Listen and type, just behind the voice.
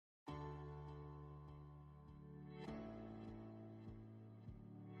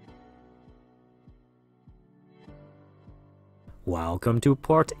Welcome to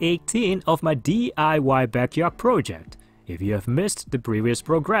part 18 of my DIY backyard project. If you have missed the previous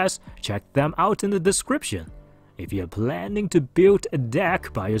progress, check them out in the description. If you're planning to build a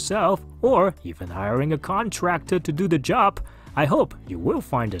deck by yourself or even hiring a contractor to do the job, I hope you will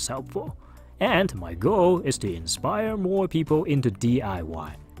find this helpful. And my goal is to inspire more people into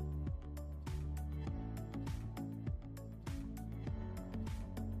DIY.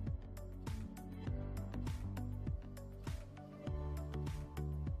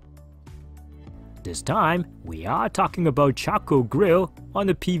 This time, we are talking about charcoal grill on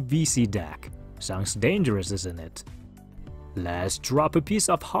a PVC deck. Sounds dangerous, isn't it? Let's drop a piece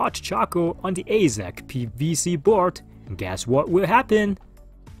of hot charcoal on the Azek PVC board, and guess what will happen?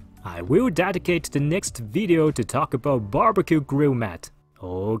 I will dedicate the next video to talk about barbecue grill mat.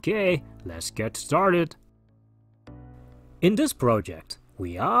 Okay, let's get started. In this project,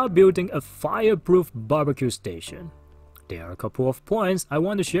 we are building a fireproof barbecue station. There are a couple of points I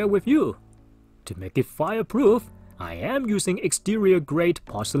want to share with you. To make it fireproof, I am using exterior grade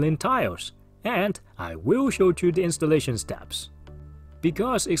porcelain tiles, and I will show you the installation steps.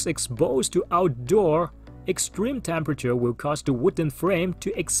 Because it's exposed to outdoor, extreme temperature will cause the wooden frame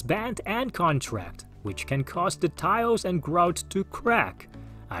to expand and contract, which can cause the tiles and grout to crack.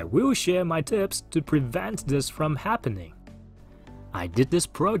 I will share my tips to prevent this from happening. I did this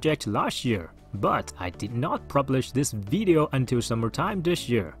project last year, but I did not publish this video until summertime this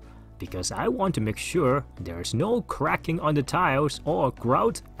year, because I want to make sure there is no cracking on the tiles or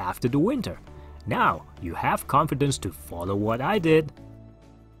grout after the winter. Now you have confidence to follow what I did.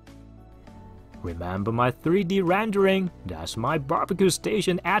 Remember my 3D rendering? That's my barbecue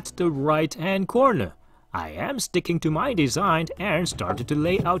station at the right hand corner. I am sticking to my design and started to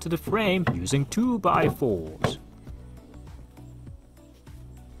lay out the frame using 2x4s.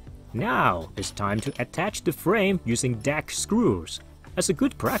 Now it's time to attach the frame using deck screws. As a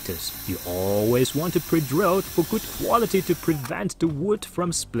good practice, you always want to pre-drill for good quality to prevent the wood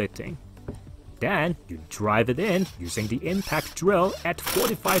from splitting. Then you drive it in using the impact drill at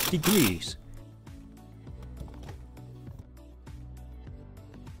 45 degrees.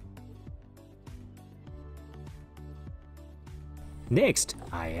 Next,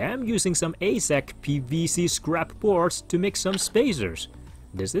 I am using some Azek PVC scrap boards to make some spacers.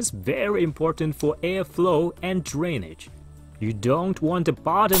 This is very important for airflow and drainage. You don't want the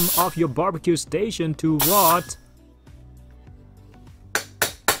bottom of your barbecue station to rot.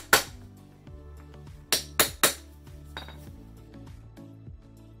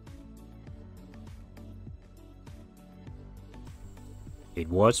 It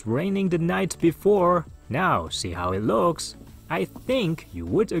was raining the night before. Now see how it looks. I think you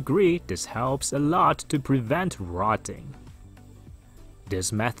would agree this helps a lot to prevent rotting.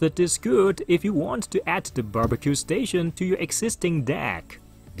 This method is good if you want to add the barbecue station to your existing deck.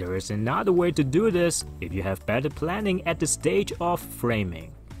 There is another way to do this if you have better planning at the stage of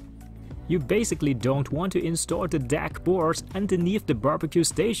framing. You basically don't want to install the deck boards underneath the barbecue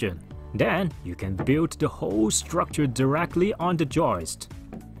station. Then you can build the whole structure directly on the joist.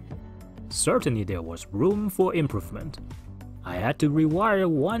 Certainly there was room for improvement. I had to rewire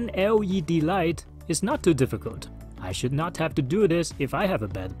one LED light. It's not too difficult. I should not have to do this if I have a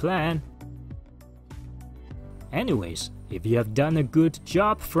bad plan. Anyways, if you have done a good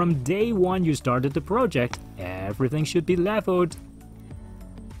job from day one you started the project, everything should be leveled.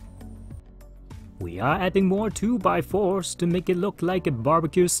 We are adding more 2x4s to make it look like a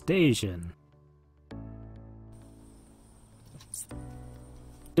barbecue station.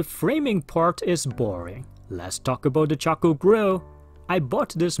 The framing part is boring. Let's talk about the charcoal grill. I bought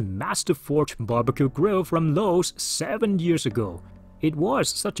this MasterForge barbecue grill from Lowe's 7 years ago. It was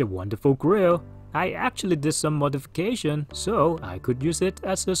such a wonderful grill. I actually did some modification so I could use it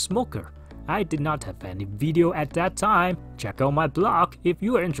as a smoker. I did not have any video at that time. Check out my blog if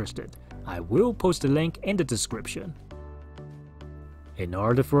you are interested. I will post a link in the description. In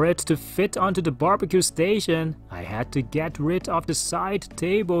order for it to fit onto the barbecue station, I had to get rid of the side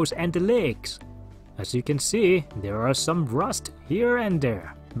tables and the legs. As you can see, there are some rust here and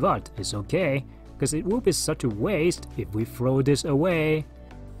there, but it's okay, because it will be such a waste if we throw this away.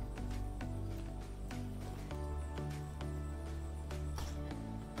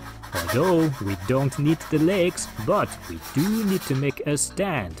 Although we don't need the legs, but we do need to make a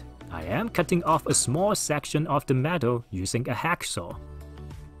stand. I am cutting off a small section of the metal using a hacksaw.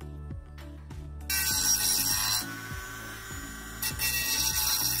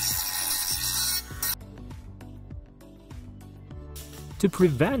 To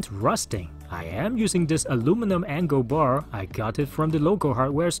prevent rusting, I am using this aluminum angle bar. I got it from the local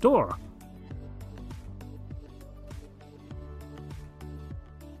hardware store.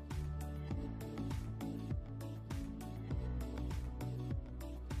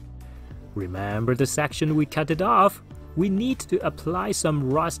 Remember the section we cut it off? We need to apply some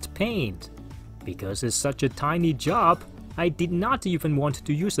rust paint. Because it's such a tiny job, I did not even want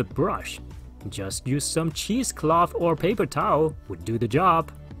to use a brush. Just use some cheesecloth or paper towel would do the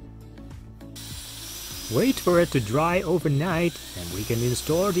job. Wait for it to dry overnight and we can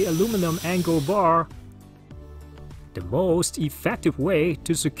install the aluminum angle bar. The most effective way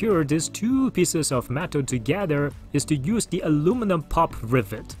to secure these two pieces of metal together is to use the aluminum pop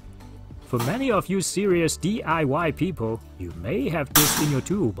rivet. For many of you serious DIY people, you may have this in your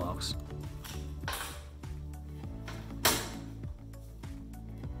toolbox.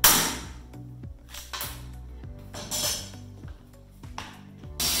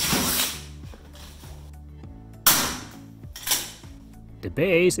 The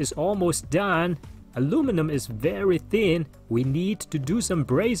base is almost done. Aluminum is very thin. We need to do some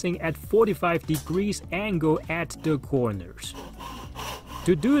brazing at 45 degrees angle at the corners.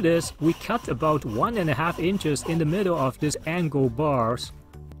 To do this, we cut about 1.5 inches in the middle of these angle bars.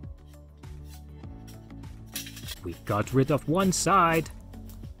 We got rid of one side.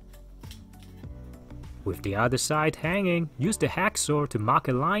 With the other side hanging, use the hacksaw to mark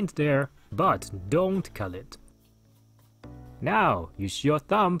a line there, but don't cut it. Now, use your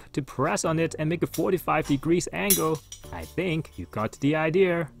thumb to press on it and make a 45 degrees angle. I think you got the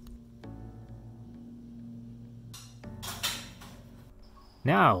idea.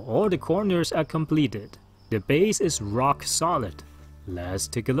 Now, all the corners are completed. The base is rock solid. Let's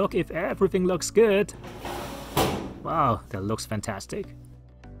take a look if everything looks good. Wow, that looks fantastic.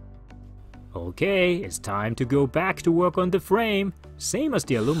 Okay, it's time to go back to work on the frame. Same as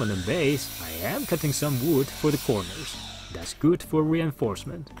the aluminum base, I am cutting some wood for the corners. That's good for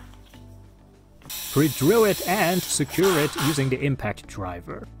reinforcement. Pre-drill it and secure it using the impact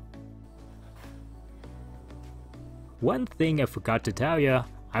driver. One thing I forgot to tell you,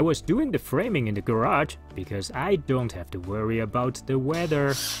 I was doing the framing in the garage because I don't have to worry about the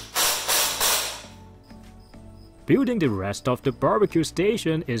weather. Building the rest of the barbecue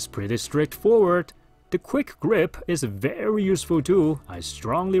station is pretty straightforward. The quick grip is a very useful tool I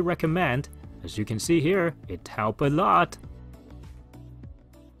strongly recommend. As you can see here, it helps a lot.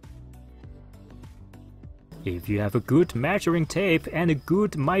 If you have a good measuring tape and a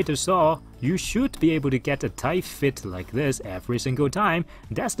good miter saw, you should be able to get a tight fit like this every single time.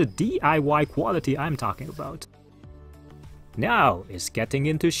 That's the DIY quality I'm talking about. Now it's getting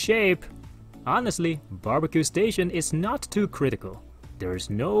into shape. Honestly, barbecue station is not too critical. There is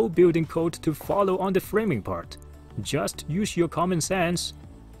no building code to follow on the framing part. Just use your common sense.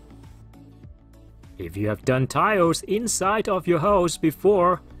 If you have done tiles inside of your house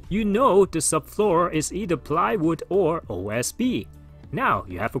before, you know the subfloor is either plywood or OSB. Now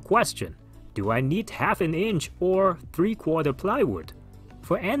you have a question. Do I need 1/2 inch or 3/4 plywood?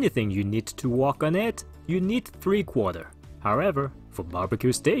 For anything you need to walk on it, you need 3/4. However, for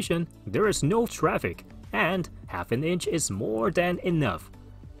barbecue station, there is no traffic and 1/2 inch is more than enough.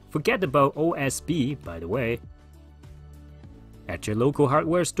 Forget about OSB, by the way. At your local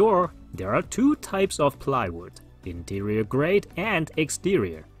hardware store, there are two types of plywood, interior grade and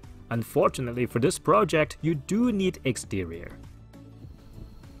exterior. Unfortunately for this project, you do need exterior.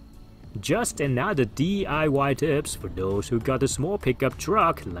 Just another DIY tips for those who got a small pickup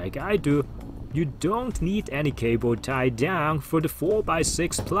truck like I do. You don't need any cable tied down for the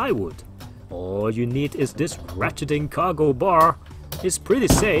 4x6 plywood. All you need is this Ratchet Cargo Bar. It's pretty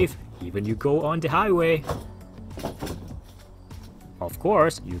safe, even you go on the highway. Of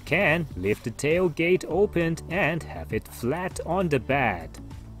course, you can leave the tailgate opened and have it flat on the bed.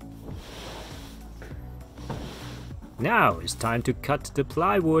 Now it's time to cut the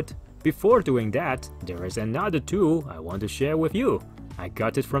plywood. Before doing that, there is another tool I want to share with you. I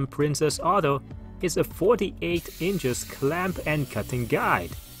got it from Princess Auto. It's a 48 inches clamp and cutting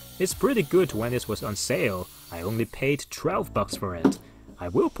guide. It's pretty good when it was on sale. I only paid $12 for it. I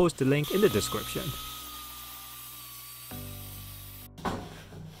will post the link in the description.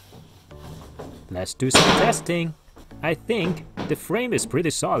 Let's do some testing. I think the frame is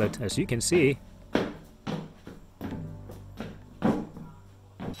pretty solid, as you can see.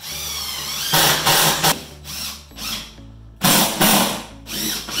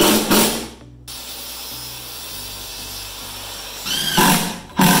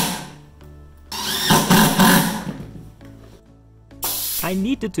 I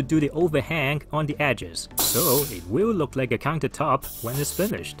needed to do the overhang on the edges, so it will look like a countertop when it's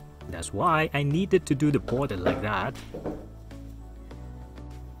finished. That's why I needed to do the border like that.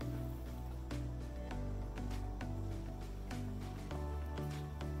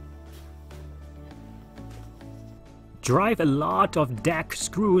 Drive a lot of deck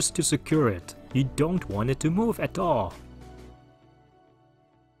screws to secure it. You don't want it to move at all.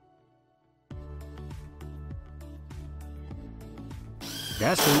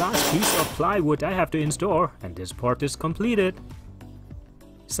 That's the last piece of plywood I have to install, and this part is completed.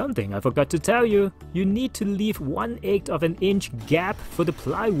 Something I forgot to tell you, you need to leave 1/8 of an inch gap for the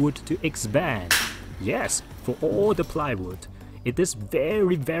plywood to expand. Yes, for all the plywood. It is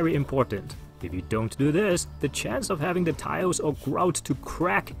very important. If you don't do this, the chance of having the tiles or grout to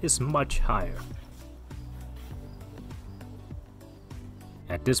crack is much higher.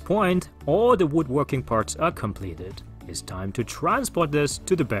 At this point, all the woodworking parts are completed. It's time to transport this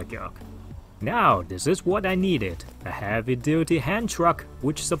to the backyard. Now, this is what I needed. A heavy-duty hand truck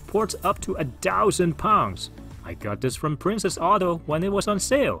which supports up to 1,000 pounds. I got this from Princess Auto when it was on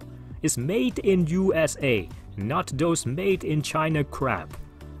sale. It's made in USA, not those made in China crap.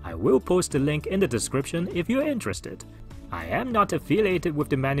 I will post the link in the description if you're interested. I am not affiliated with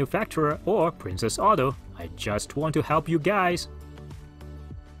the manufacturer or Princess Auto. I just want to help you guys.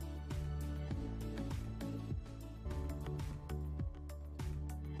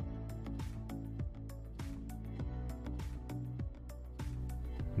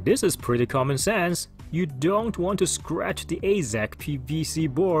 This is pretty common sense. You don't want to scratch the Azek PVC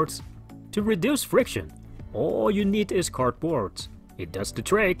boards. To reduce friction, all you need is cardboard. It does the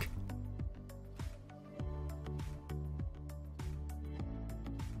trick.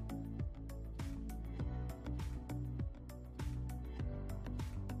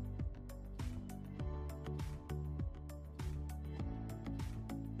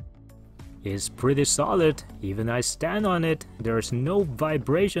 It's pretty solid. Even I stand on it, there's no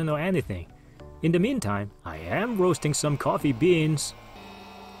vibration or anything. In the meantime, I am roasting some coffee beans.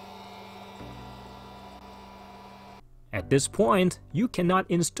 At this point, you cannot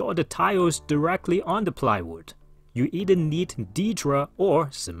install the tiles directly on the plywood. You either need Deidre or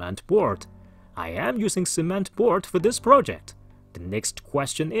cement board. I am using cement board for this project. The next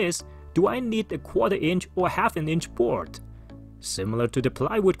question is, do I need a 1/4 inch or 1/2 inch board? Similar to the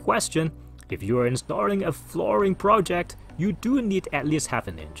plywood question, if you are installing a flooring project, you do need at least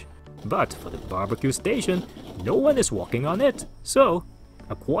 1/2 inch. But for the barbecue station, no one is walking on it, so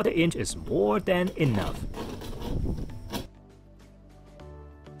a 1/4 inch is more than enough.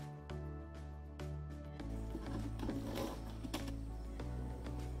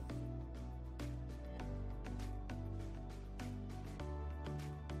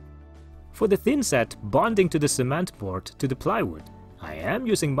 For the thin set bonding to the cement board to the plywood, I am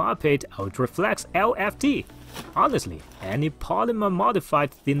using Mapate Ultraflex LFT. Honestly, any polymer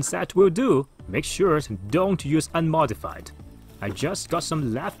modified thin set will do. Make sure don't use unmodified. I just got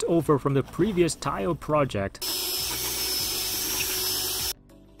some leftover from the previous tile project.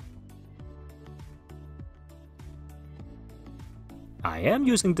 I am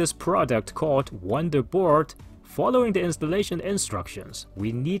using this product called Wonder Board. Following the installation instructions,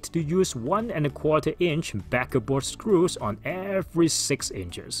 we need to use 1 1/4 inch backer board screws on every 6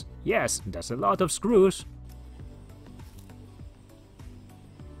 inches. Yes, that's a lot of screws.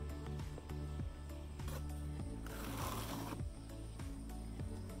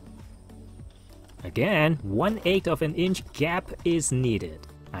 Again, 1/8 of an inch gap is needed.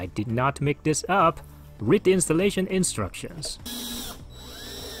 I did not make this up. Read the installation instructions.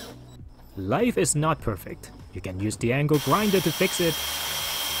 Life is not perfect. You can use the angle grinder to fix it.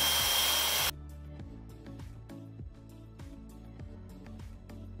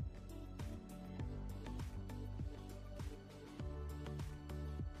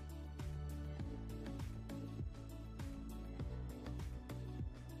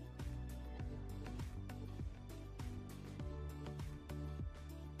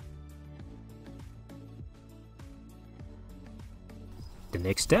 The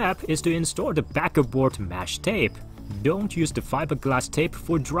next step is to install the backer board mesh tape. Don't use the fiberglass tape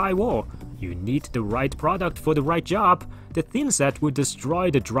for drywall. You need the right product for the right job. The thin set will destroy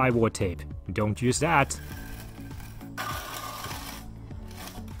the drywall tape. Don't use that.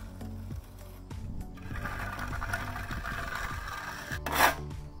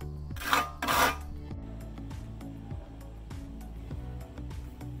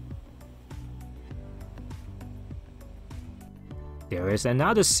 There is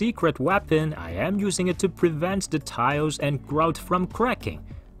another secret weapon. I am using it to prevent the tiles and grout from cracking.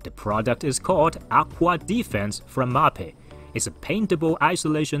 The product is called Aqua Defense from Mapate. It's a paintable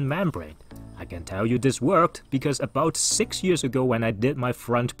isolation membrane. I can tell you this worked because about 6 years ago when I did my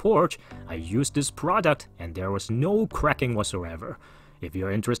front porch, I used this product and there was no cracking whatsoever. If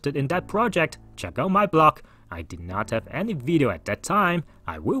you're interested in that project, check out my blog. I did not have any video at that time.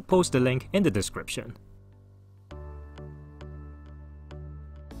 I will post the link in the description.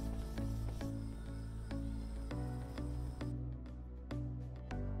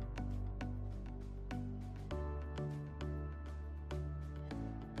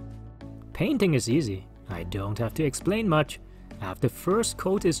 Painting is easy. I don't have to explain much. After first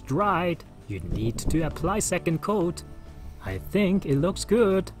coat is dried, you need to apply second coat. I think it looks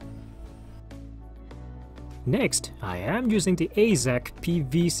good. Next, I am using the Azek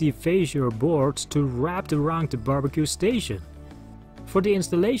PVC fascia boards to wrap around the barbecue station. For the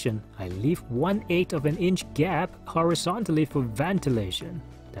installation, I leave 1/8 of an inch gap horizontally for ventilation.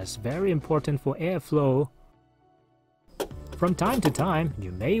 That's very important for airflow. From time to time,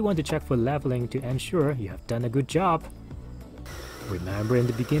 you may want to check for leveling to ensure you have done a good job. Remember in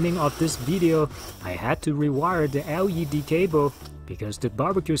the beginning of this video, I had to rewire the LED cable because the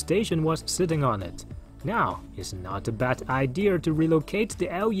barbecue station was sitting on it. Now, it's not a bad idea to relocate the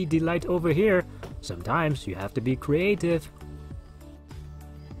LED light over here. Sometimes you have to be creative.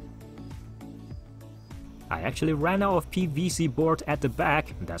 I actually ran out of PVC board at the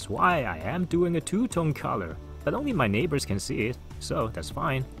back, that's why I am doing a two-tone color. But only my neighbors can see it, so that's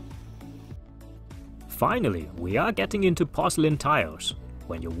fine. Finally, we are getting into porcelain tiles.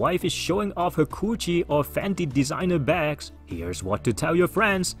 When your wife is showing off her Gucci or Fendi designer bags, here's what to tell your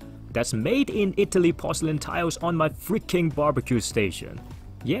friends. That's made in Italy porcelain tiles on my freaking barbecue station.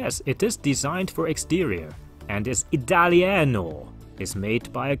 Yes, it is designed for exterior, and it's Italiano. It's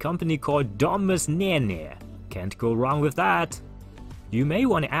made by a company called Domus Nene. Can't go wrong with that. You may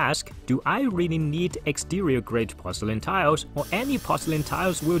want to ask, do I really need exterior grade porcelain tiles, or any porcelain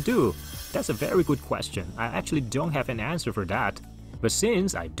tiles will do? That's a very good question. I actually don't have an answer for that. But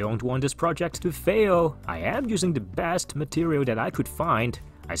since I don't want this project to fail, I am using the best material that I could find.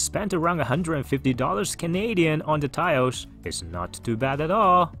 I spent around $150 Canadian on the tiles. It's not too bad at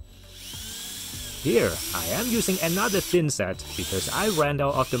all. Here, I am using another thin set because I ran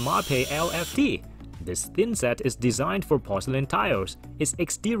out of the Mapei LFT. This thin set is designed for porcelain tiles. It's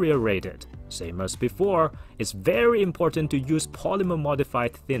exterior rated. Same as before, it's very important to use polymer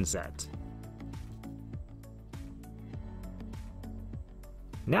modified thin set.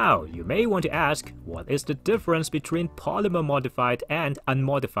 Now, you may want to ask, what is the difference between polymer modified and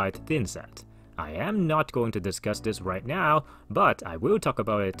unmodified thin set? I am not going to discuss this right now, but I will talk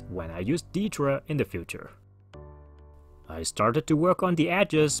about it when I use Ditra in the future. I started to work on the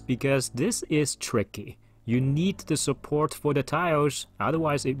edges because this is tricky. You need the support for the tiles,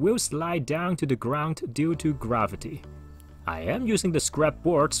 otherwise it will slide down to the ground due to gravity. I am using the scrap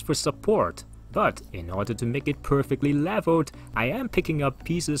boards for support, but in order to make it perfectly leveled, I am picking up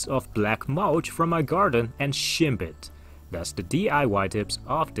pieces of black mulch from my garden and shimp it. That's the DIY tips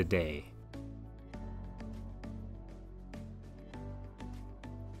of the day.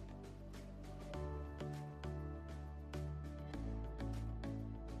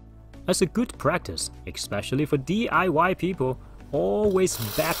 As a good practice, especially for DIY people, always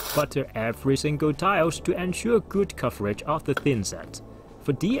back butter every single tiles to ensure good coverage of the thin set.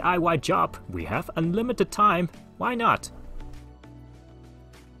 For DIY job, we have unlimited time, why not?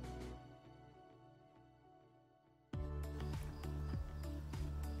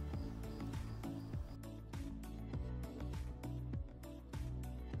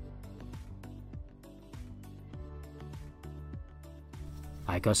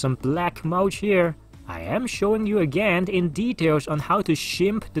 I got some black mulch here. I am showing you again in details on how to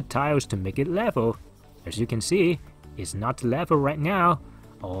shimp the tiles to make it level. As you can see, it's not level right now.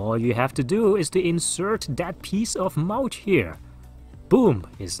 All you have to do is to insert that piece of mulch here. Boom,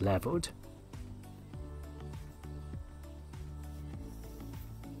 it's leveled.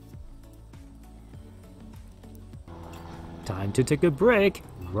 Time to take a break.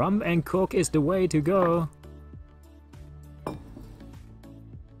 Rum and coke is the way to go.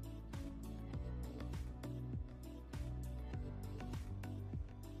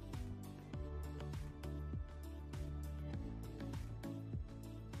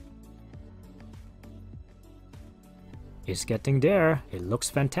 It's getting there, it looks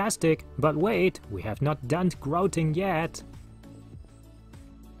fantastic, but wait, we have not done grouting yet.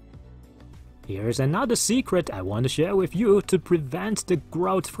 Here's another secret I want to share with you to prevent the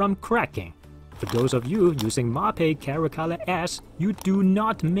grout from cracking. For those of you using Mapei Caracolor S, you do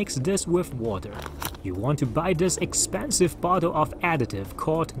not mix this with water. You want to buy this expensive bottle of additive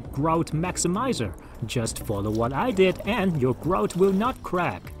called Grout Maximizer. Just follow what I did and your grout will not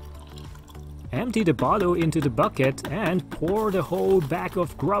crack. Empty the bottle into the bucket and pour the whole bag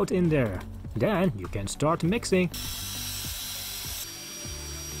of grout in there. Then you can start mixing.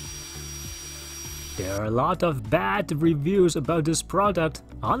 There are a lot of bad reviews about this product.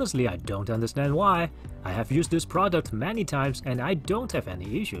 Honestly, I don't understand why. I have used this product many times and I don't have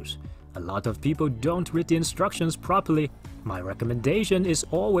any issues. A lot of people don't read the instructions properly. My recommendation is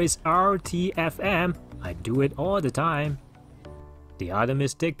always RTFM. I do it all the time. The other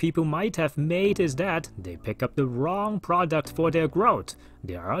mistake people might have made is that they pick up the wrong product for their grout.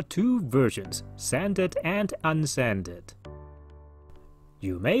 There are two versions, sanded and unsanded.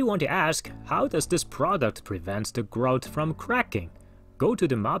 You may want to ask, how does this product prevent the grout from cracking? Go to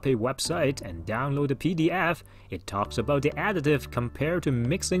the MAPE website and download the PDF. It talks about the additive compared to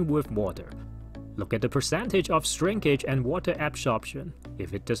mixing with water. Look at the percentage of shrinkage and water absorption.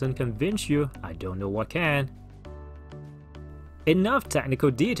 If it doesn't convince you, I don't know what can. Enough technical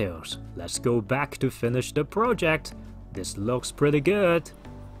details. Let's go back to finish the project. This looks pretty good.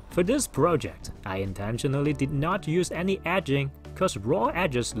 For this project, I intentionally did not use any edging because raw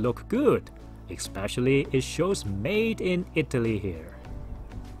edges look good. Especially it shows made in Italy here.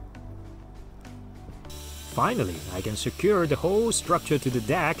 Finally, I can secure the whole structure to the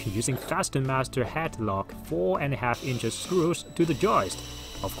deck using Fasten Master headlock 4.5 inches screws to the joist.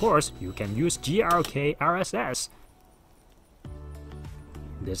 Of course, you can use GRK RSS.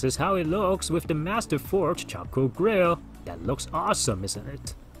 This is how it looks with the MasterForge charcoal grill. That looks awesome, isn't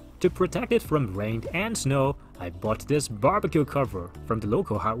it? To protect it from rain and snow, I bought this barbecue cover from the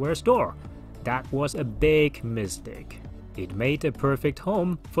local hardware store. That was a big mistake. It made a perfect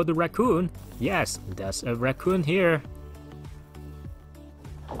home for the raccoon. Yes, there's a raccoon here.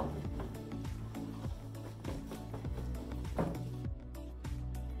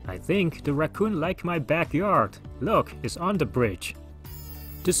 I think the raccoon liked my backyard. Look, it's on the bridge.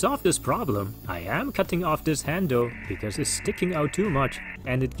 To solve this problem, I am cutting off this handle because it's sticking out too much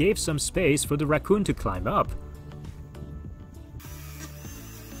and it gave some space for the raccoon to climb up.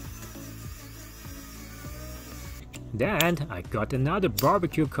 Then I got another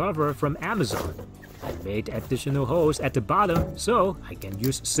barbecue cover from Amazon. I made additional holes at the bottom so I can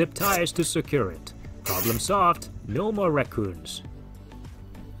use zip ties to secure it. Problem solved, no more raccoons.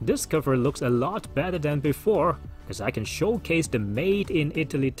 This cover looks a lot better than before, as I can showcase the made in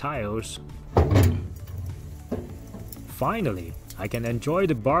Italy tiles. Finally, I can enjoy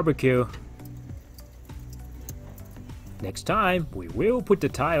the barbecue. Next time, we will put the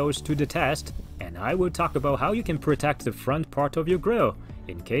tiles to the test, and I will talk about how you can protect the front part of your grill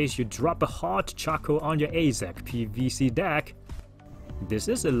in case you drop a hot charcoal on your Azek PVC deck. This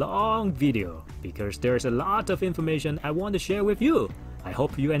is a long video because there's a lot of information I want to share with you. I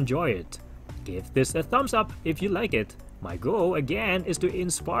hope you enjoy it. Give this a thumbs up if you like it. My goal again is to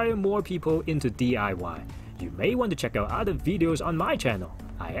inspire more people into DIY. You may want to check out other videos on my channel.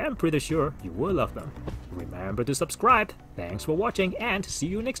 I am pretty sure you will love them. Remember to subscribe. Thanks for watching and see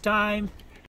you next time.